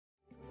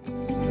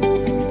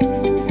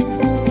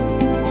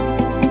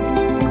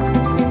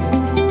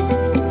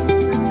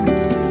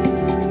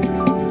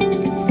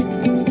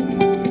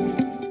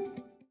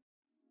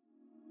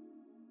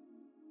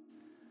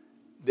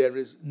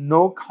is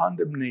no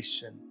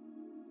condemnation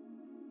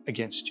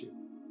against you.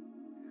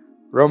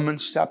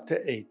 Romans chapter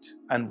 8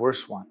 and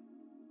verse 1.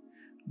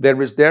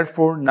 There is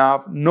therefore now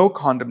no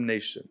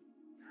condemnation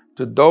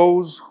to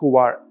those who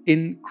are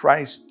in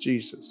Christ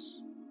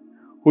Jesus,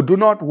 who do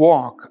not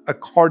walk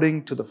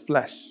according to the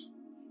flesh,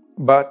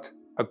 but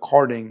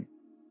according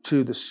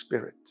to the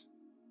Spirit.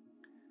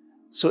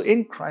 So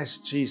in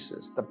Christ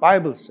Jesus, the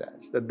Bible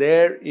says that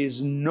there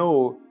is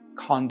no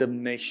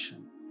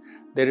condemnation.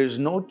 There is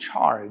no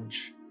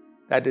charge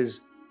that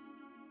is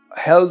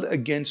held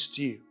against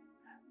you.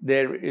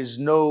 There is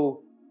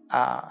no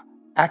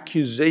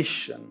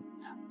accusation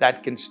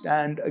that can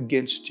stand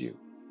against you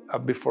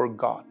before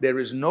God. There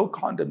is no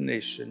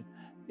condemnation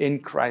in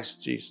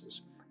Christ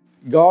Jesus.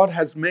 God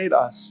has made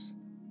us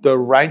the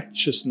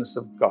righteousness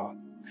of God.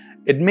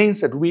 It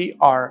means that we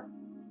are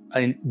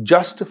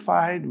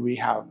justified, we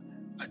have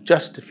a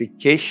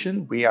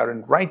justification, we are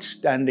in right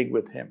standing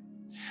with Him.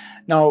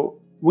 Now,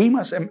 we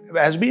must,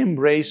 as we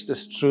embrace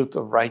this truth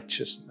of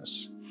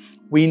righteousness,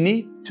 we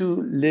need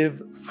to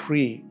live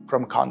free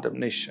from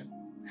condemnation.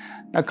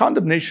 Now,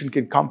 condemnation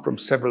can come from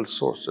several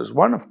sources.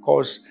 One, of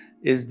course,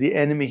 is the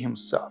enemy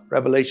himself.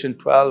 Revelation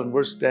 12 and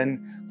verse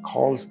 10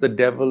 calls the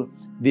devil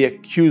the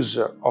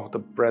accuser of the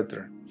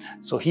brethren.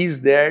 So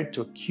he's there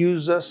to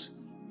accuse us.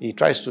 He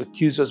tries to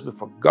accuse us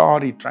before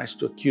God. He tries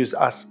to accuse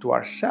us to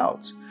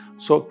ourselves.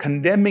 So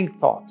condemning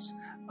thoughts,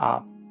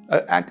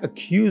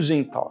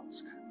 accusing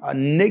thoughts,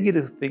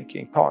 negative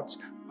thinking thoughts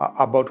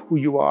about who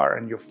you are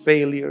and your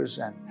failures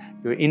and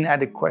your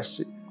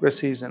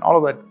inadequacies and all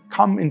of that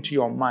come into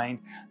your mind.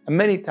 And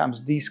many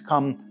times these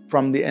come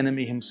from the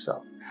enemy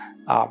himself.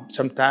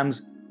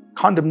 Sometimes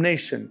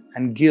condemnation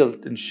and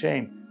guilt and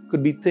shame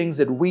could be things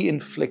that we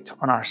inflict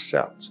on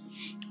ourselves,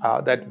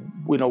 that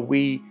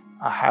we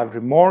have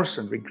remorse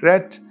and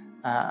regret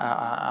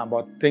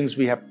about things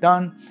we have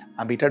done,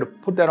 and we try to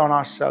put that on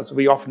ourselves.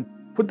 We often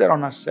put that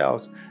on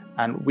ourselves,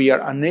 and we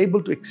are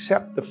unable to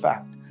accept the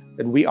fact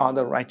that we are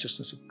the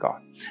righteousness of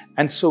God.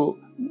 And so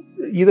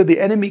either the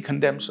enemy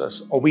condemns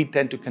us or we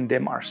tend to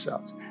condemn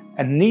ourselves.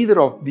 And neither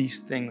of these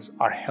things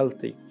are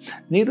healthy.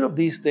 Neither of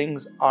these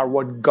things are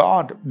what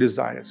God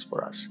desires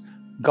for us.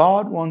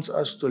 God wants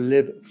us to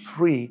live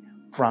free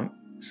from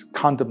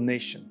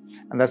condemnation.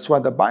 And that's why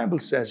the Bible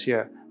says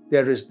here,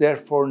 there is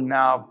therefore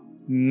now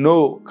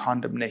no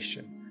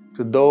condemnation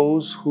to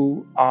those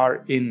who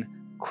are in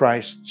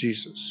Christ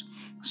Jesus.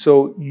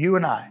 So you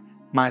and I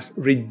must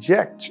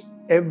reject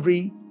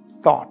every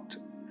thought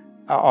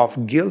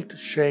of guilt,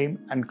 shame,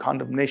 and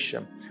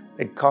condemnation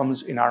that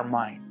comes in our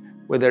mind.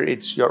 Whether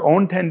it's your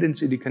own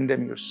tendency to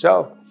condemn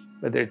yourself,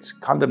 whether it's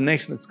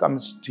condemnation that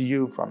comes to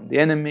you from the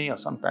enemy or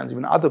sometimes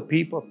even other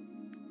people,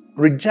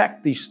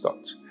 reject these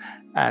thoughts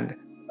and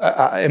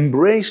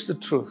embrace the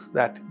truth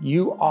that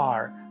you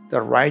are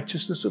the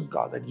righteousness of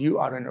God, that you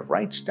are in a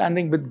right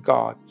standing with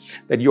God,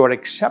 that you are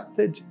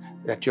accepted,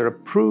 that you're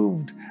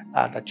approved,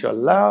 that you're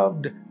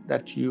loved,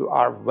 that you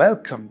are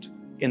welcomed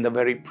in the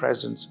very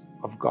presence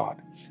of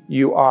God.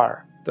 You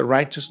are the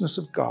righteousness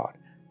of God.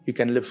 You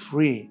can live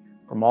free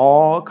from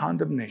all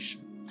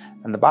condemnation.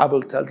 And the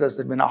Bible tells us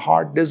that when our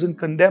heart doesn't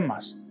condemn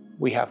us,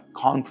 we have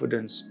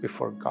confidence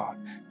before God.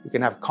 You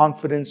can have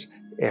confidence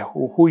in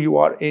who you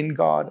are in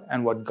God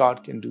and what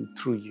God can do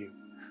through you.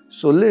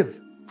 So live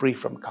free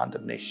from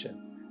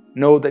condemnation.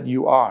 Know that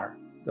you are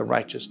the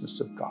righteousness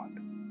of God.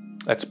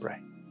 Let's pray.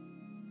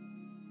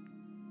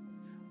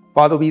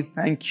 Father, we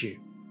thank you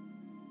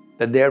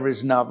that there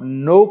is now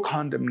no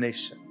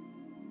condemnation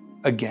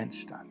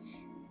against us.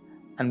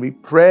 And we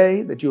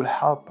pray that you'll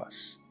help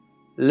us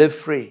live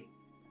free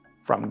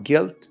from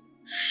guilt,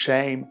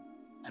 shame,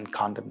 and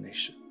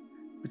condemnation,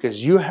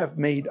 because you have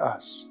made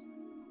us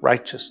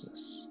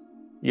righteousness,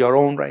 your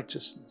own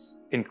righteousness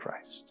in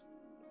Christ.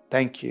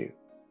 Thank you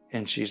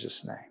in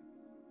Jesus' name.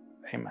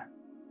 Amen.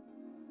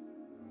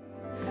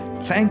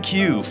 Thank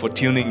you for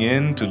tuning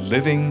in to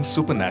Living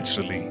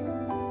Supernaturally.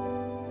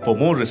 For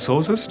more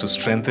resources to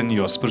strengthen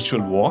your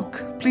spiritual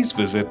walk, please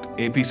visit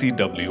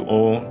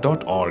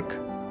apcwo.org.